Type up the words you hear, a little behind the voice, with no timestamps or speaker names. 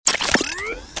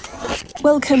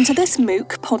Welcome to this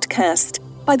MOOC podcast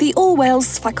by the All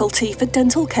Wales Faculty for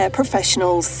Dental Care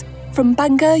Professionals from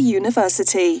Bangor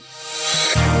University.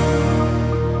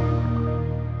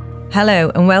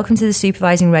 Hello and welcome to the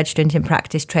Supervising Registrant in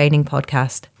Practice training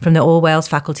podcast from the All Wales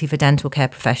Faculty for Dental Care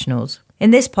Professionals.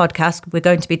 In this podcast, we're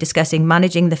going to be discussing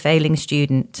managing the failing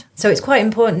student. So it's quite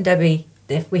important, Debbie,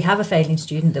 if we have a failing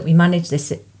student, that we manage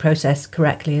this process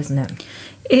correctly, isn't it?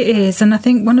 It is, and I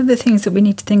think one of the things that we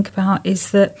need to think about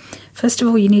is that, first of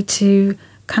all, you need to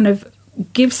kind of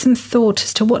give some thought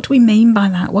as to what do we mean by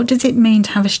that? What does it mean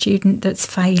to have a student that's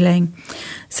failing?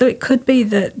 So it could be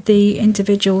that the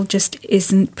individual just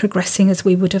isn't progressing as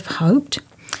we would have hoped.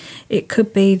 It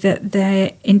could be that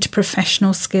their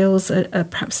interprofessional skills are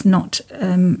perhaps not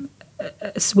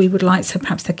as we would like, so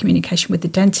perhaps their communication with the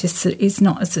dentist is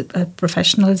not as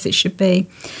professional as it should be.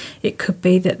 It could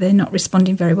be that they're not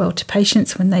responding very well to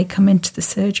patients when they come into the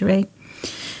surgery.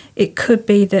 It could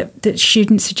be that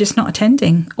students are just not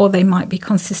attending, or they might be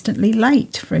consistently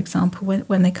late, for example,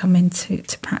 when they come into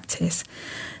practice.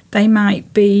 They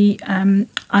might be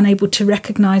unable to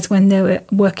recognise when they're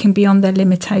working beyond their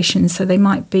limitations, so they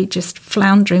might be just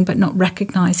floundering but not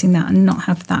recognising that and not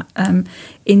have that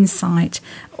insight.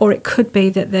 Or it could be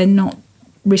that they're not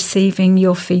receiving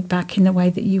your feedback in the way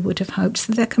that you would have hoped.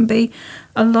 So there can be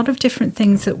a lot of different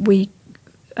things that we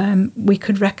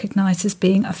could recognise as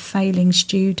being a failing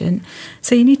student.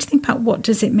 So you need to think about what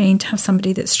does it mean to have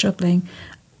somebody that's struggling.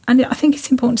 And I think it's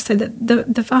important to say that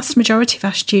the vast majority of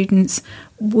our students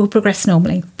will progress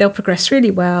normally. They'll progress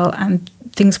really well and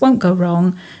things won't go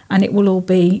wrong and it will all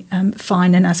be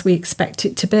fine and as we expect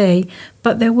it to be.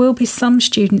 But there will be some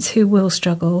students who will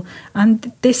struggle,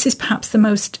 and this is perhaps the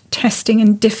most testing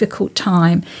and difficult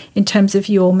time in terms of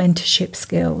your mentorship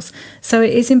skills. So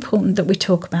it is important that we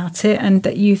talk about it and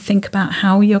that you think about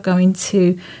how you're going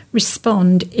to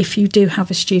respond if you do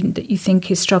have a student that you think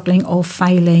is struggling or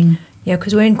failing. Yeah,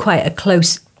 because we're in quite a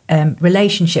close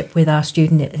relationship with our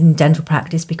student in dental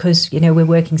practice because, you know, we're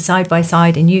working side by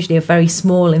side in usually a very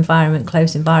small environment,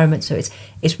 close environment. So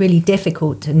it's really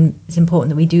difficult, and it's important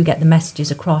that we do get the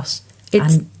messages across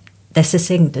and they're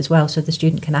succinct as well so the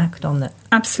student can act on that.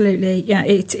 Absolutely, yeah,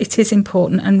 it is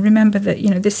important. And remember that, you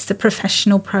know, this is a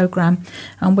professional programme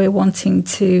and we're wanting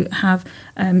to have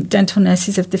dental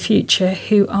nurses of the future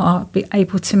who are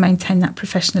able to maintain that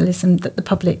professionalism that the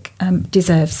public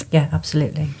deserves. Yeah,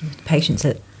 absolutely. Patients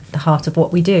at the heart of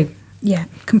what we do. Yeah,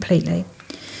 completely.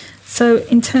 So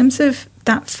in terms of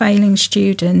that failing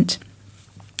student,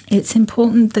 it's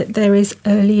important that there is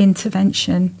early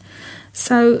intervention.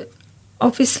 So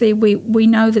obviously, we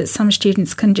know that some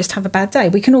students can just have a bad day.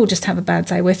 We can all just have a bad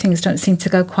day where things don't seem to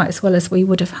go quite as well as we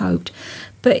would have hoped.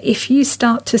 But if you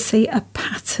start to see a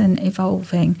pattern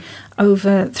evolving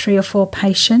over 3 or 4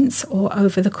 patients or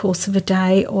over the course of a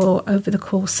day or over the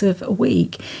course of a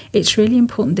week, it's really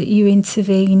important that you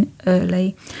intervene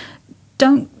early.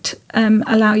 Don't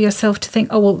allow yourself to think,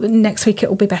 oh, well, next week it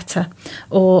will be better.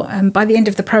 Or by the end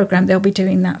of the programme, they'll be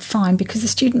doing that fine, because the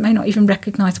student may not even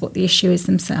recognise what the issue is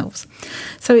themselves.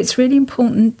 So it's really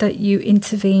important that you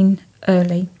intervene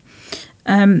early.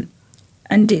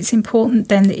 And it's important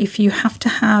then that if you have to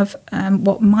have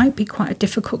what might be quite a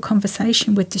difficult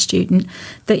conversation with the student,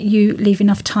 that you leave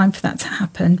enough time for that to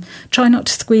happen. Try not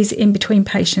to squeeze it in between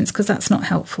patients, because that's not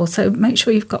helpful. So make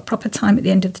sure you've got proper time at the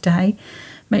end of the day.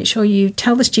 Make sure you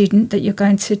tell the student that you're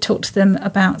going to talk to them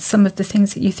about some of the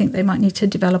things that you think they might need to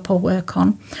develop or work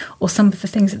on, or some of the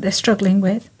things that they're struggling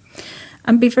with.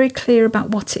 And be very clear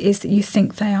about what it is that you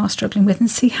think they are struggling with and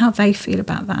see how they feel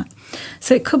about that.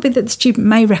 So it could be that the student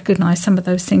may recognise some of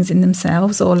those things in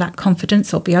themselves, or lack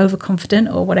confidence, or be overconfident,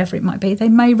 or whatever it might be. They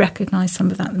may recognise some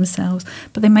of that themselves,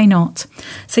 but they may not.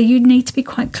 So you need to be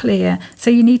quite clear. So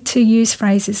you need to use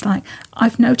phrases like,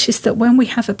 I've noticed that when we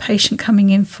have a patient coming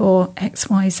in for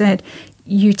XYZ,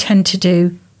 you tend to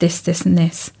do this, this and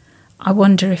this. I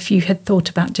wonder if you had thought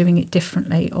about doing it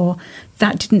differently, or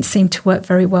that didn't seem to work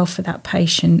very well for that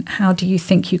patient. How do you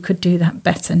think you could do that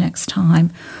better next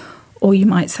time? Or you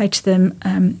might say to them,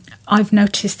 I've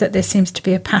noticed that there seems to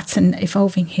be a pattern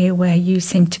evolving here where you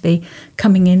seem to be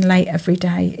coming in late every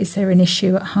day. Is there an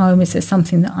issue at home? Is there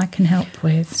something that I can help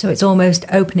with? So it's almost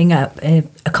opening up a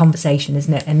conversation,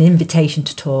 isn't it? An invitation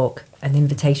to talk, an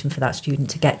invitation for that student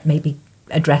to get maybe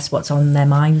address what's on their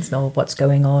minds or what's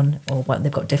going on or what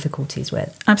they've got difficulties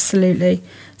with. Absolutely.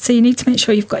 So you need to make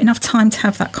sure you've got enough time to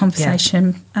have that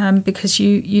conversation, because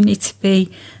you need to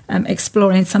be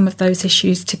exploring some of those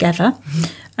issues together.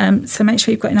 Mm-hmm. So make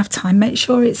sure you've got enough time. Make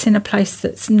sure it's in a place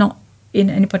that's not in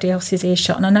anybody else's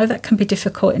earshot. And I know that can be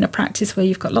difficult in a practice where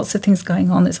you've got lots of things going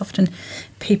on. There's often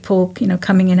people,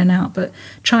 coming in and out, but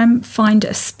try and find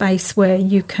a space where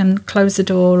you can close the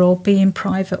door or be in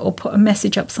private or put a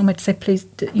message up somewhere to say, please,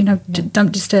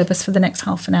 don't disturb us for the next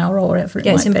half an hour or whatever it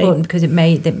might be. It's important because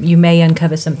you may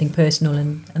uncover something personal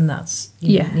and that's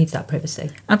needs that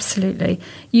privacy. Absolutely.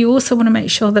 You also want to make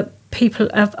sure that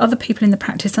other people in the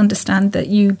practice understand that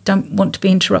you don't want to be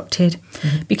interrupted,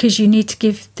 because you need to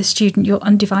give the student your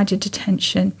undivided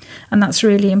attention, and that's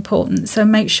really important. So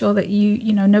make sure that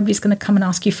nobody's going to come and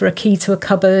ask you for a key to a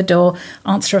cupboard or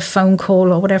answer a phone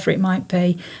call or whatever it might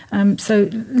be. So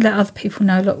let other people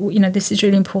know, look, this is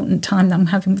really important time that I'm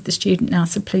having with the student now,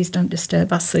 so please don't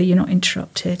disturb us so you're not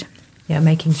interrupted. Yeah,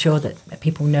 making sure that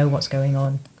people know what's going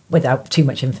on, without too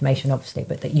much information, obviously,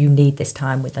 but that you need this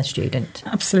time with a student.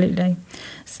 Absolutely.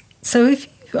 So if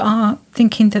you are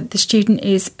thinking that the student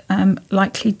is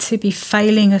likely to be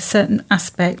failing a certain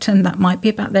aspect, and that might be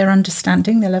about their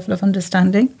level of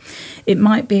understanding, it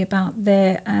might be about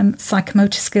their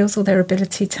psychomotor skills or their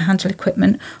ability to handle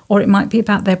equipment, or it might be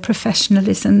about their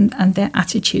professionalism and their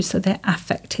attitude, so their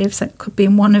affectives. So it could be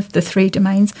in one of the three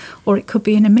domains, or it could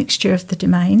be in a mixture of the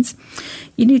domains.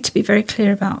 You need to be very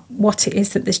clear about what it is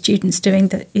that the student's doing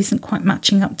that isn't quite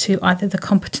matching up to either the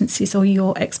competencies or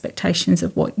your expectations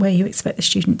of where you expect the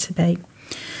student to be.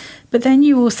 But then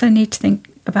you also need to think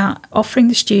about offering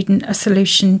the student a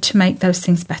solution to make those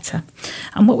things better.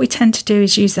 And what we tend to do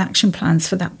is use action plans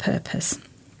for that purpose.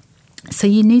 So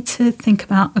you need to think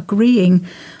about agreeing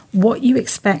what you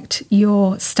expect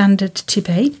your standard to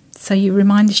be. So you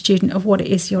remind the student of what it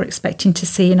is you're expecting to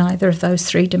see in either of those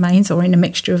three domains or in a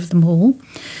mixture of them all.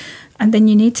 And then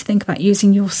you need to think about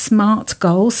using your SMART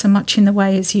goals, so much in the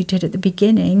way as you did at the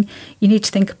beginning. You need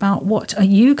to think about what are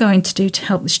you going to do to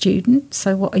help the student.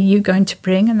 So what are you going to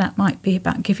bring? And that might be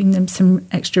about giving them some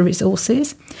extra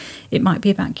resources. It might be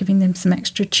about giving them some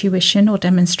extra tuition or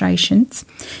demonstrations.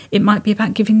 It might be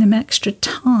about giving them extra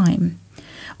time.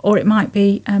 Or it might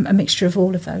be a mixture of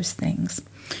all of those things.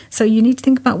 So you need to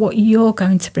think about what you're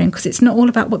going to bring, because it's not all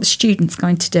about what the student's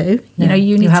going to do.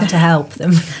 You have to help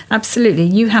them. Absolutely,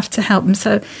 you have to help them.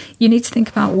 So you need to think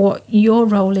about what your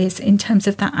role is in terms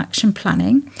of that action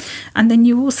planning, and then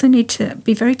you also need to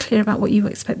be very clear about what you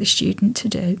expect the student to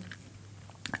do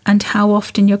and how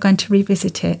often you're going to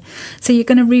revisit it. So you're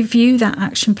going to review that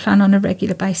action plan on a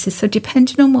regular basis. So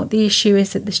depending on what the issue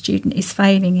is that the student is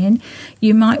failing in,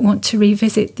 you might want to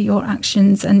revisit your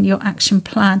actions and your action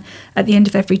plan at the end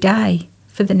of every day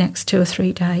for the next 2 or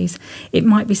 3 days. It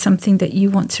might be something that you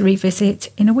want to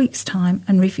revisit in a week's time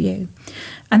and review.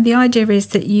 And the idea is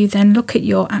that you then look at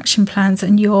your action plans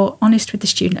and you're honest with the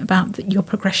student about your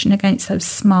progression against those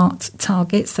SMART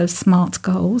targets, those SMART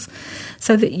goals,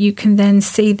 so that you can then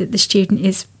see that the student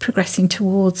is progressing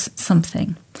towards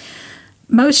something.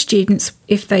 Most students,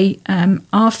 if they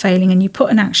are failing and you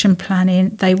put an action plan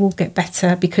in, they will get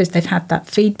better because they've had that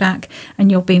feedback and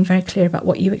you're being very clear about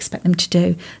what you expect them to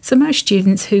do. So most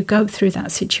students who go through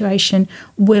that situation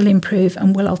will improve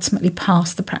and will ultimately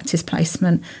pass the practice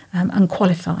placement and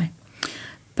qualify.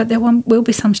 But there will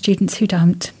be some students who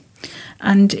don't.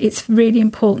 And it's really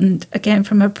important, again,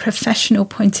 from a professional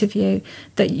point of view,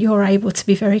 that you're able to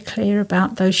be very clear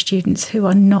about those students who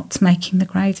are not making the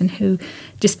grade and who,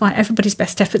 despite everybody's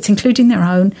best efforts, including their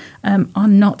own, are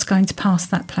not going to pass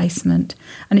that placement.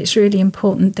 And it's really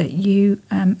important that you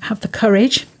have the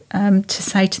courage to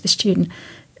say to the student,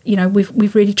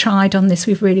 we've really tried on this,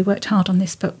 we've really worked hard on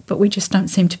this, but we just don't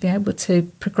seem to be able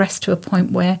to progress to a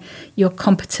point where you're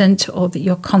competent or that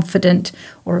you're confident,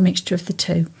 or a mixture of the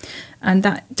two. And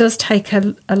that does take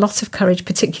a lot of courage,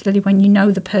 particularly when you know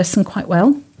the person quite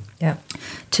well. Yeah.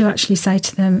 To actually say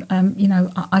to them,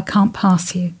 I can't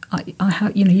pass you.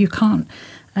 You can't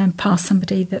pass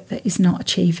somebody that is not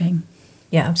achieving.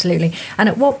 Yeah, absolutely. And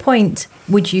at what point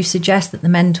would you suggest that the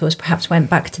mentors perhaps went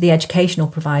back to the educational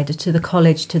provider, to the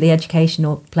college, to the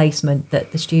educational placement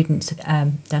that the student's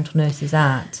dental nurse is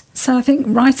at? So I think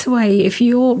right away, if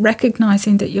you're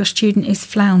recognising that your student is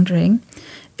floundering,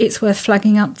 it's worth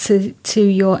flagging up to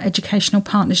your educational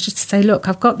partners just to say, look,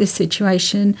 I've got this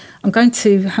situation. I'm going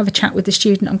to have a chat with the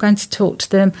student. I'm going to talk to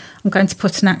them. I'm going to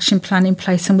put an action plan in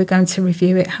place and we're going to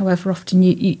review it however often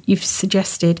you've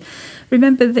suggested.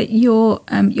 Remember that your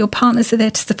partners are there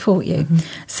to support you. Mm-hmm.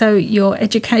 So your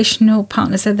educational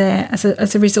partners are there as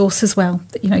a resource as well.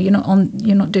 You're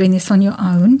not doing this on your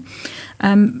own.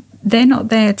 they're not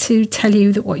there to tell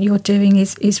you that what you're doing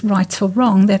is right or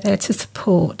wrong. They're there to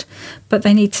support, but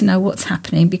they need to know what's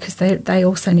happening because they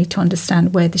also need to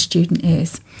understand where the student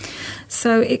is.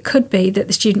 So it could be that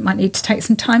the student might need to take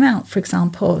some time out, for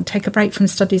example, take a break from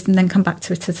studies and then come back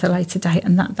to it at a later date,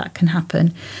 and that can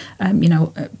happen.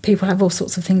 People have all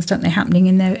sorts of things, don't they, happening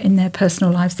in their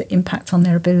personal lives that impact on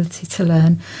their ability to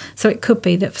learn. So it could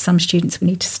be that for some students we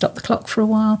need to stop the clock for a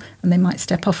while and they might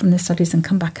step off from their studies and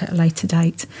come back at a later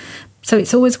date. So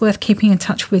it's always worth keeping in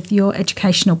touch with your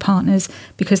educational partners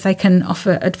because they can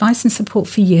offer advice and support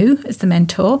for you as the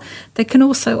mentor. They can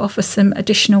also offer some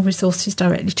additional resources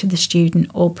directly to the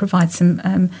student or provide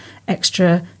some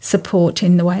extra support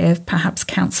in the way of perhaps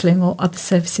counselling or other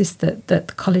services that the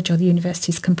college or the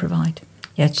universities can provide.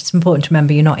 Yeah, it's just important to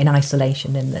remember you're not in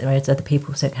isolation and that there is other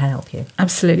people that can help you.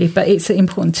 Absolutely, but it's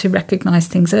important to recognise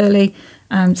things early,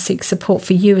 seek support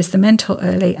for you as the mentor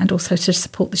early, and also to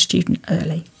support the student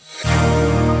early.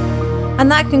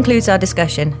 And that concludes our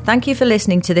discussion. Thank you for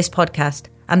listening to this podcast.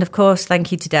 And of course,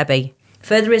 thank you to Debbie.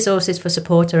 Further resources for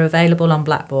support are available on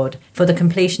Blackboard for the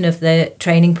completion of the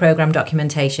training programme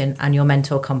documentation and your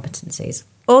mentor competencies.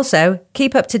 Also,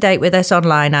 keep up to date with us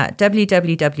online at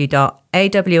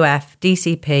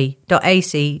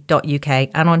www.awfdcp.ac.uk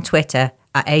and on Twitter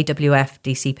at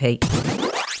awfdcp.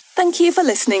 Thank you for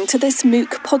listening to this MOOC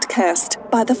podcast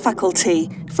by the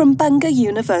faculty from Bangor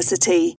University.